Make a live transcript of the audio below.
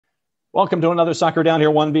Welcome to another Soccer Down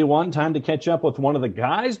Here 1v1. Time to catch up with one of the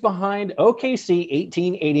guys behind OKC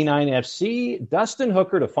 1889FC, Dustin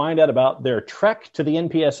Hooker, to find out about their trek to the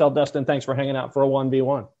NPSL. Dustin, thanks for hanging out for a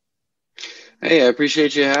 1v1. Hey, I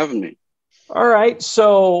appreciate you having me. All right,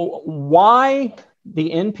 so why the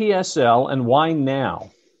NPSL and why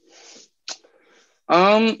now?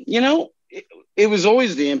 It was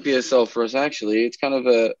always the NPSL for us, actually. It's kind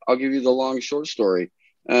of I'll give you the long, short story.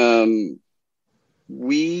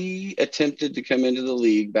 We attempted to come into the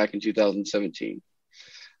league back in 2017.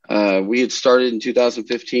 We had started in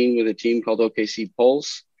 2015 with a team called OKC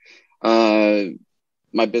Pulse. My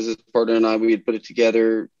business partner and I, we had put it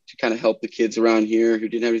together to kind of help the kids around here who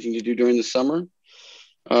didn't have anything to do during the summer.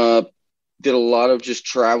 Did a lot of just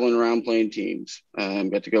traveling around playing teams.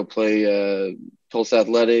 Got to go play Tulsa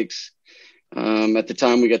Athletics. At the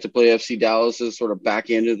time, we got to play FC Dallas's sort of back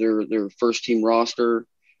end of their first team roster.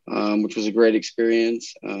 Which was a great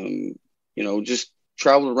experience. Just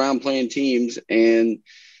traveled around playing teams and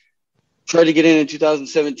tried to get in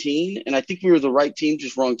 2017. And I think we were the right team,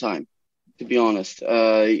 just wrong time, to be honest.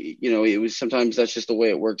 It was sometimes that's just the way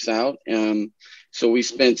it works out. So we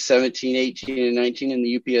spent 17, 18, and 19 in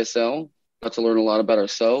the UPSL. Got to learn a lot about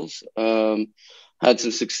ourselves. Had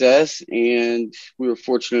some success, and we were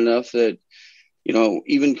fortunate enough that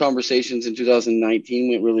even conversations in 2019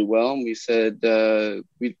 went really well. And we said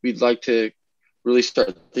we'd like to really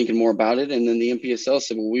start thinking more about it. And then the NPSL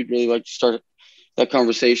said, well, we'd really like to start that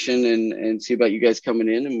conversation and see about you guys coming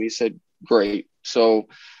in. And we said, great. So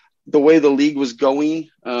the way the league was going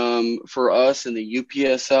for us and the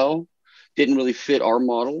UPSL didn't really fit our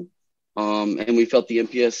model. And we felt the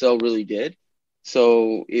NPSL really did.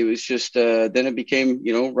 So it was just then it became,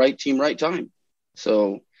 right team, right time.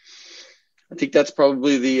 So I think that's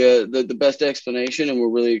probably the best explanation, and we're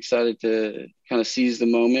really excited to kind of seize the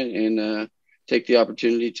moment and take the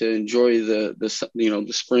opportunity to enjoy the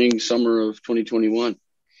spring, summer of 2021.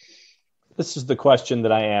 This is the question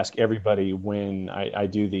that I ask everybody when I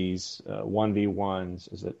do these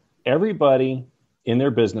 1v1s, is that everybody in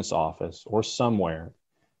their business office or somewhere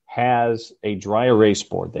has a dry erase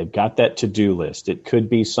board. They've got that to-do list. It could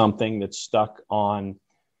be something that's stuck on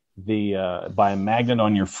by a magnet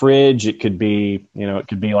on your fridge. It could be,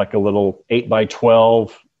 like a little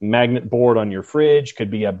 8x12 magnet board on your fridge.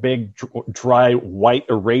 Could be a big dry white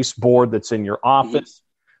erase board that's in your office.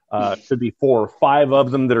 Could be 4 or 5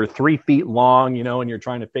 of them that are 3 feet long, and you're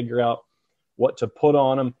trying to figure out what to put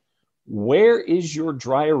on them. Where is your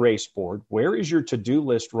dry erase board? Where is your to-do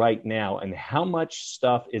list right now? And how much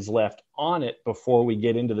stuff is left on it before we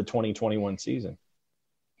get into the 2021 season?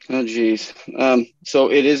 Oh, geez. So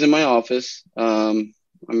it is in my office. I'm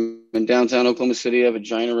in downtown Oklahoma City. I have a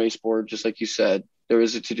giant erase board, just like you said. There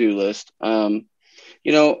is a to-do list. The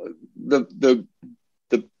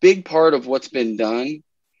big part of what's been done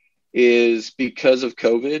is because of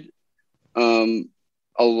COVID. A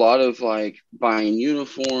lot of like buying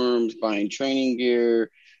uniforms, buying training gear,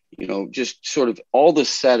 just sort of all the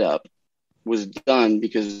setup was done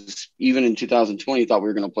because even in 2020, thought we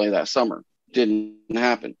were going to play that summer. Didn't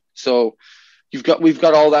happen. So we've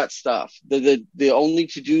got all that stuff. The only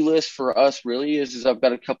to-do list for us really is I've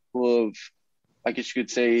got a couple of, I guess you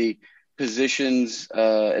could say, positions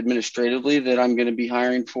administratively that I'm going to be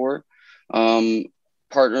hiring for.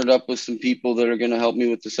 Partnered up with some people that are going to help me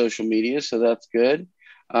with the social media, so that's good.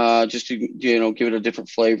 Just to give it a different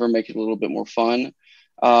flavor, make it a little bit more fun.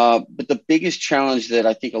 But the biggest challenge that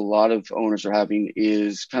I think a lot of owners are having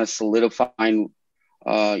is kind of solidifying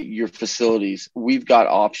your facilities. We've got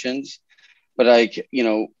options, but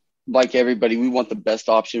like everybody, we want the best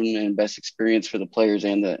option and best experience for the players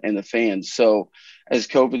and the fans. So as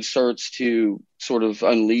COVID starts to sort of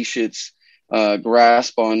unleash its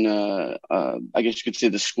grasp on, I guess you could say,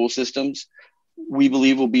 the school systems, we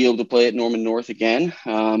believe we'll be able to play at Norman North again,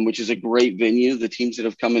 which is a great venue. The teams that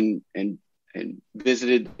have come and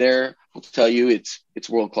visited there will tell you it's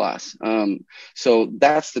world class. So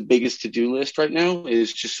that's the biggest to-do list right now,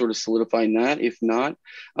 is just sort of solidifying that. If not,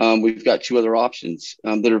 we've got 2 other options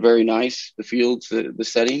that are very nice, the fields, the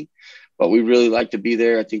setting, but we really like to be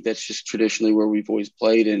there. I think that's just traditionally where we've always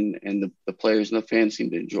played, and the players and the fans seem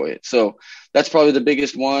to enjoy it. So that's probably the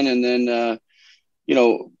biggest one. And then,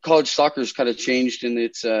 college soccer's kind of changed in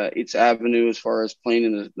its avenue as far as playing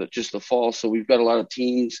in the fall. So we've got a lot of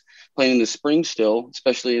teams playing in the spring still,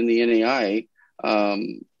 especially in the NAIA.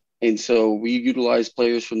 And so we utilize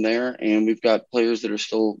players from there, and we've got players that are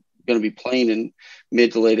still going to be playing in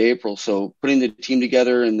mid to late April. So putting the team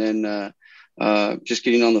together and then just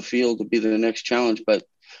getting on the field will be the next challenge. But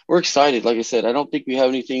we're excited. Like I said, I don't think we have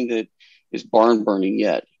anything that is barn burning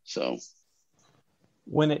yet. So.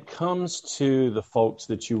 When it comes to the folks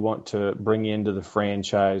that you want to bring into the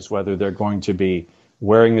franchise, whether they're going to be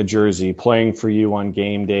wearing the jersey, playing for you on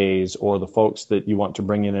game days, or the folks that you want to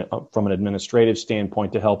bring in from an administrative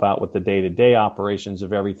standpoint to help out with the day-to-day operations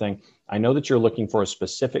of everything, I know that you're looking for a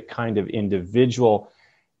specific kind of individual,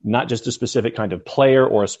 not just a specific kind of player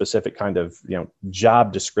or a specific kind of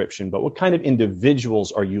job description, but what kind of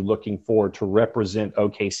individuals are you looking for to represent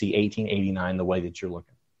OKC 1889 the way that you're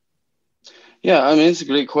looking? Yeah, I mean, it's a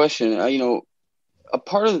great question. A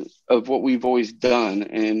part of what we've always done,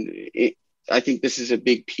 and I think this is a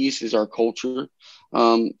big piece, is our culture.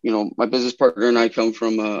 My business partner and I come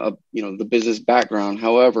from the business background.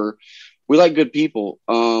 However, we like good people.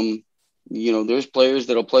 There's players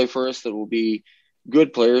that'll play for us that will be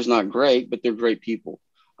good players, not great, but they're great people.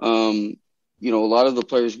 A lot of the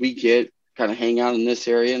players we get kind of hang out in this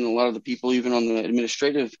area, and a lot of the people even on the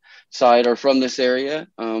administrative side are from this area.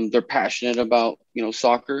 They're passionate about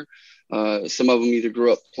soccer. Some of them either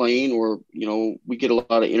grew up playing, or we get a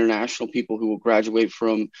lot of international people who will graduate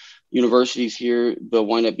from universities here. They'll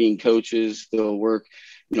wind up being coaches. They'll work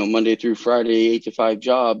Monday through Friday, 8 to 5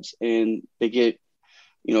 jobs, and they get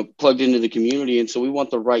plugged into the community. And so we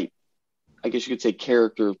want the right, I guess you could say,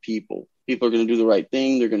 character of people. People are going to do the right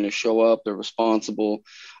thing. They're going to show up. They're responsible.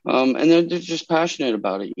 And they're just passionate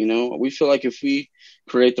about it. We feel like if we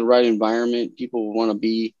create the right environment, people will want to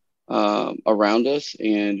be around us.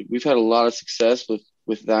 And we've had a lot of success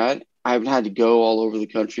with that. I haven't had to go all over the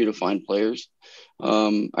country to find players.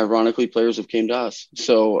 Ironically, players have came to us.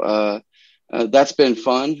 So that's been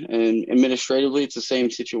fun. And administratively, it's the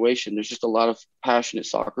same situation. There's just a lot of passionate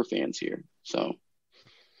soccer fans here. So.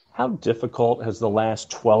 How difficult has the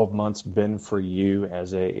last 12 months been for you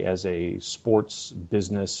as a sports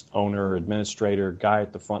business owner, administrator, guy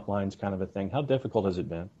at the front lines kind of a thing? How difficult has it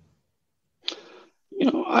been?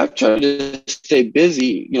 I've tried to stay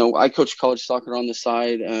busy. I coach college soccer on the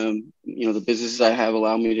side. The businesses I have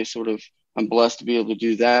allow me to I'm blessed to be able to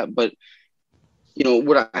do that. But,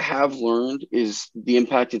 what I have learned is the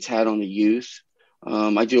impact it's had on the youth.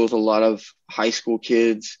 I deal with a lot of high school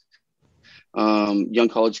kids, young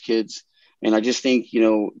college kids. And I just think,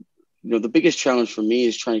 the biggest challenge for me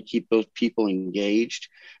is trying to keep those people engaged,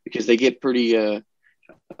 because they get pretty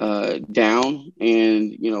down.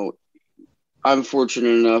 And, I'm fortunate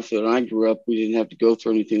enough that when I grew up, we didn't have to go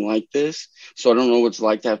through anything like this. So I don't know what it's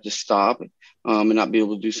like to have to stop and not be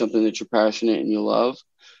able to do something that you're passionate and you love.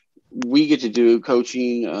 We get to do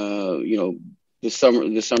coaching, the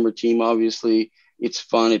summer team, obviously. It's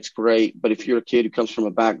fun. It's great. But if you're a kid who comes from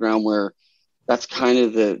a background where that's kind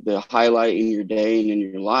of the highlight in your day and in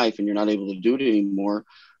your life, and you're not able to do it anymore,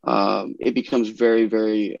 it becomes very,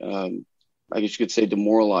 very, I guess you could say,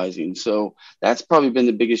 demoralizing. So that's probably been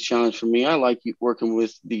the biggest challenge for me. I like working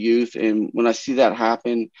with the youth. And when I see that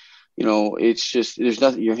happen, it's just, there's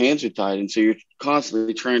nothing, your hands are tied. And so you're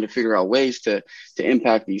constantly trying to figure out ways to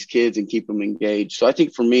impact these kids and keep them engaged. So I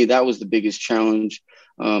think for me, that was the biggest challenge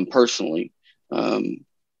personally.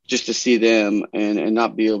 Just to see them and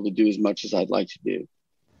not be able to do as much as I'd like to do.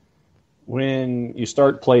 When you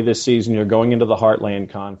start play this season, you're going into the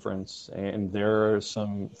Heartland Conference, and there are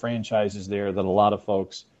some franchises there that a lot of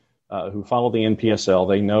folks who follow the NPSL,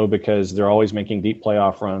 they know because they're always making deep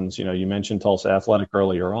playoff runs. You mentioned Tulsa Athletic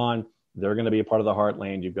earlier on. They're going to be a part of the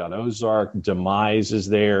Heartland. You've got Ozark, Demise is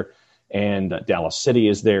there, and Dallas City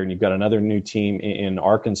is there, and you've got another new team in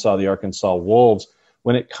Arkansas, the Arkansas Wolves.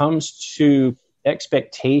 When it comes to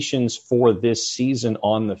expectations for this season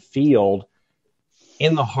on the field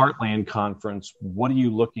in the Heartland Conference, what are you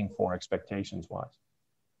looking for expectations-wise?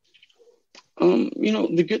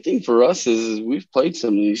 The good thing for us is we've played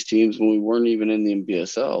some of these teams when we weren't even in the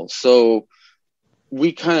NPSL. So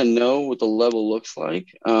we kind of know what the level looks like.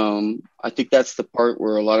 I think that's the part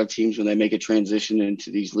where a lot of teams, when they make a transition into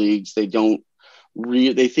these leagues, they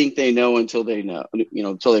think they know until they know,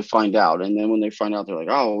 until they find out. And then when they find out, they're like,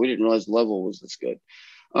 oh, we didn't realize the level was this good.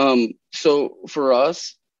 So for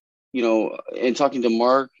us, and talking to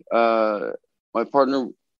Mark, my partner,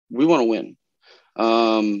 we want to win.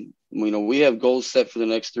 We have goals set for the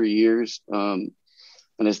next 3 years. And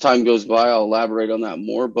as time goes by, I'll elaborate on that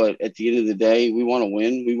more. But at the end of the day, we want to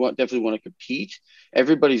win. Definitely want to compete.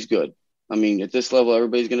 Everybody's good. I mean, at this level,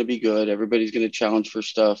 everybody's going to be good. Everybody's going to challenge for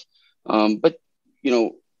stuff. But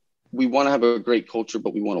we want to have a great culture,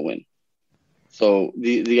 but we want to win. So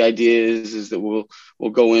the idea is that we'll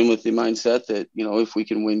go in with the mindset that, if we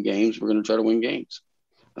can win games, we're going to try to win games.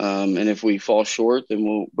 And if we fall short, then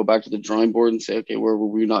we'll go back to the drawing board and say, okay, where were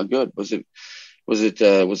we not good? Was it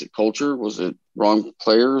culture? Was it wrong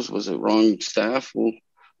players? Was it wrong staff?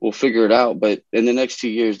 We'll figure it out. But in the next 2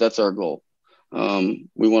 years, that's our goal. We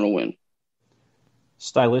want to win.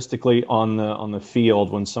 Stylistically on the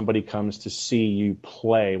field, when somebody comes to see you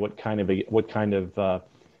play, what kind of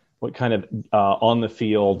on the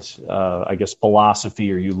field, I guess,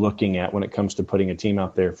 philosophy are you looking at when it comes to putting a team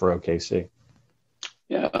out there for OKC?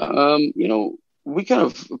 Yeah, we kind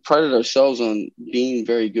of prided ourselves on being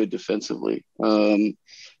very good defensively.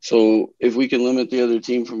 So if we can limit the other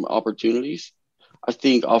team from opportunities, I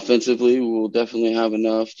think offensively we will definitely have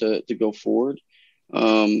enough to go forward.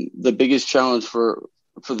 The biggest challenge for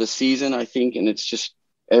the season, I think, and it's just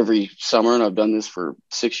every summer, and I've done this for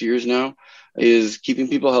 6 years now, is keeping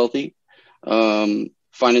people healthy,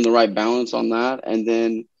 finding the right balance on that, and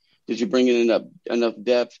then did you bring in enough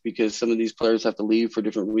depth, because some of these players have to leave for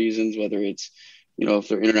different reasons, whether it's, if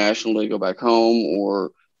they're international, they go back home,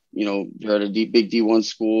 or, they're at a big D1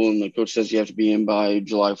 school and the coach says you have to be in by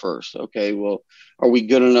July 1st. Okay, well, are we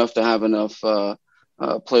good enough to have enough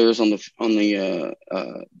players on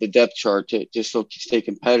the depth chart to still stay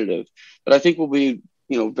competitive? But I think we'll be,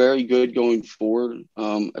 very good going forward.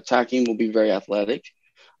 Attacking will be very athletic,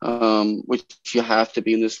 which you have to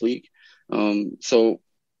be in this league. So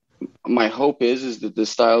my hope is that the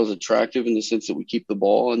style is attractive in the sense that we keep the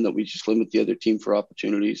ball and that we just limit the other team for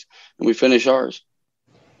opportunities and we finish ours.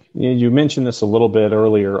 You mentioned this a little bit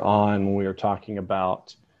earlier on when we were talking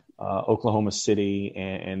about Oklahoma City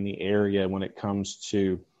and the area when it comes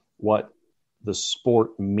to what the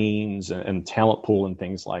sport means and talent pool and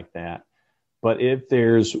things like that. But if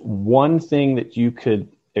there's one thing that you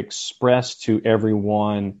could express to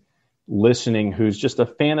everyone listening who's just a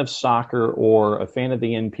fan of soccer or a fan of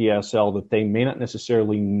the NPSL that they may not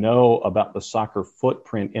necessarily know about the soccer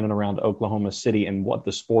footprint in and around Oklahoma City and what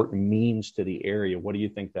the sport means to the area, what do you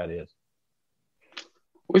think that is?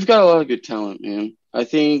 We've got a lot of good talent, man. I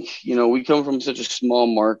think, we come from such a small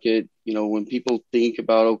market. When people think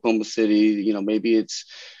about Oklahoma City, maybe it's,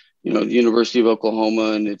 the University of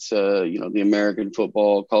Oklahoma and it's, the American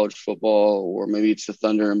football, college football, or maybe it's the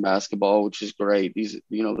Thunder in basketball, which is great. These,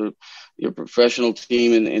 you're a professional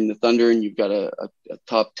team in the Thunder, and you've got a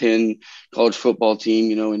top 10 college football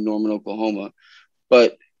team, in Norman, Oklahoma.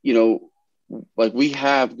 But, like, we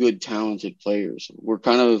have good, talented players. We're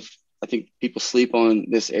kind of, I think people sleep on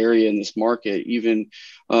this area and this market, even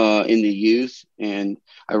in the youth. And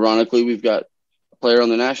ironically, we've got a player on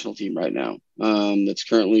the national team right now that's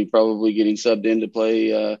currently probably getting subbed in to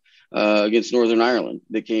play against Northern Ireland.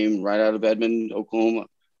 They came right out of Edmond, Oklahoma,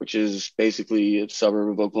 which is basically a suburb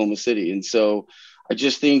of Oklahoma City. And so I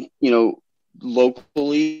just think,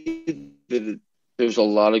 locally, there's a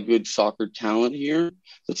lot of good soccer talent here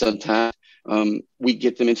that's untapped. We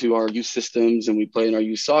get them into our youth systems and we play in our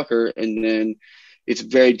youth soccer. And then it's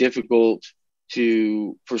very difficult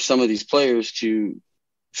for some of these players to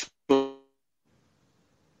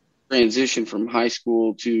transition from high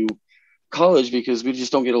school to college, because we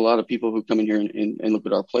just don't get a lot of people who come in here and look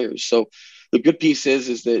at our players. So the good piece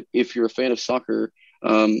is that if you're a fan of soccer,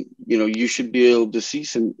 you should be able to see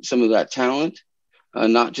some of that talent,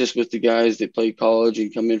 not just with the guys that play college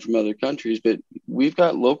and come in from other countries, but we've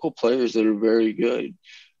got local players that are very good.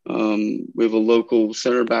 We have a local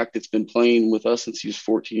center back that's been playing with us since he was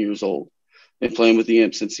 14 years old. Been playing with the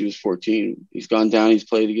Imps since he was 14. He's gone down. He's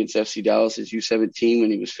played against FC Dallas as U17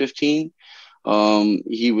 when he was 15.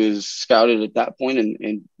 He was scouted at that point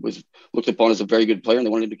and was looked upon as a very good player, and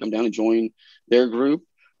they wanted him to come down and join their group.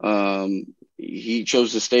 He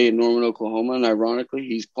chose to stay in Norman, Oklahoma, and ironically,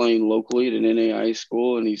 he's playing locally at an NAIA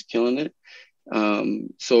school, and he's killing it.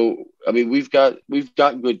 So, I mean, we've got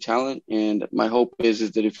good talent, and my hope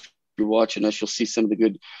is that if you're watching us, you'll see some of the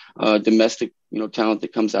good domestic, talent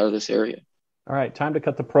that comes out of this area. All right, time to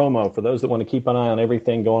cut the promo. For those that want to keep an eye on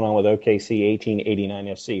everything going on with OKC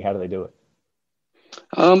 1889FC, how do they do it?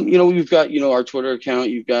 We've got, our Twitter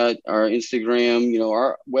account, you've got our Instagram,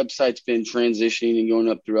 our website's been transitioning and going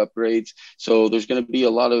up through upgrades. So there's going to be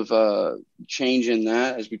a lot of change in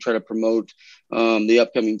that as we try to promote the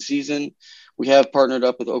upcoming season. We have partnered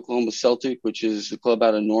up with Oklahoma Celtic, which is the club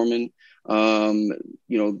out of Norman.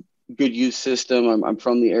 Good youth system. I'm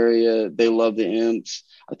from the area. They love the Imps.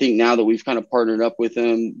 I think now that we've kind of partnered up with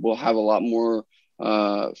them, we'll have a lot more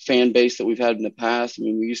fan base that we've had in the past. I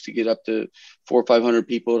mean, we used to get up to 400 or 500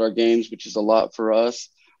 people at our games, which is a lot for us.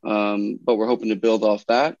 But we're hoping to build off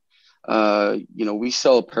that. We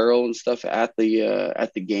sell apparel and stuff at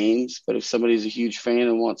the games, but if somebody's a huge fan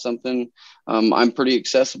and wants something, I'm pretty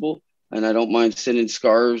accessible and I don't mind sending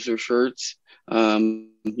scarves or shirts. Our new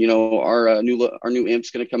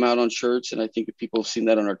Imp's going to come out on shirts. And I think if people have seen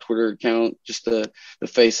that on our Twitter account, just the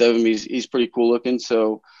face of him, he's pretty cool looking.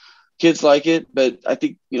 So kids like it, but I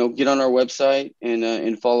think, get on our website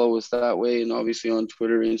and follow us that way. And obviously on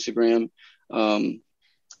Twitter, Instagram. And,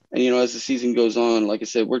 as the season goes on, like I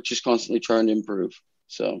said, we're just constantly trying to improve.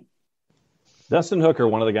 So Dustin Hooker,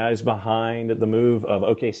 one of the guys behind the move of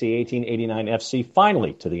OKC 1889FC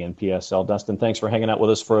finally to the NPSL. Dustin, thanks for hanging out with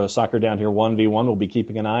us for a Soccer Down Here 1v1. We'll be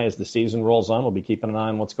keeping an eye as the season rolls on. We'll be keeping an eye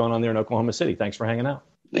on what's going on there in Oklahoma City. Thanks for hanging out.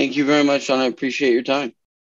 Thank you very much, Sean. I appreciate your time.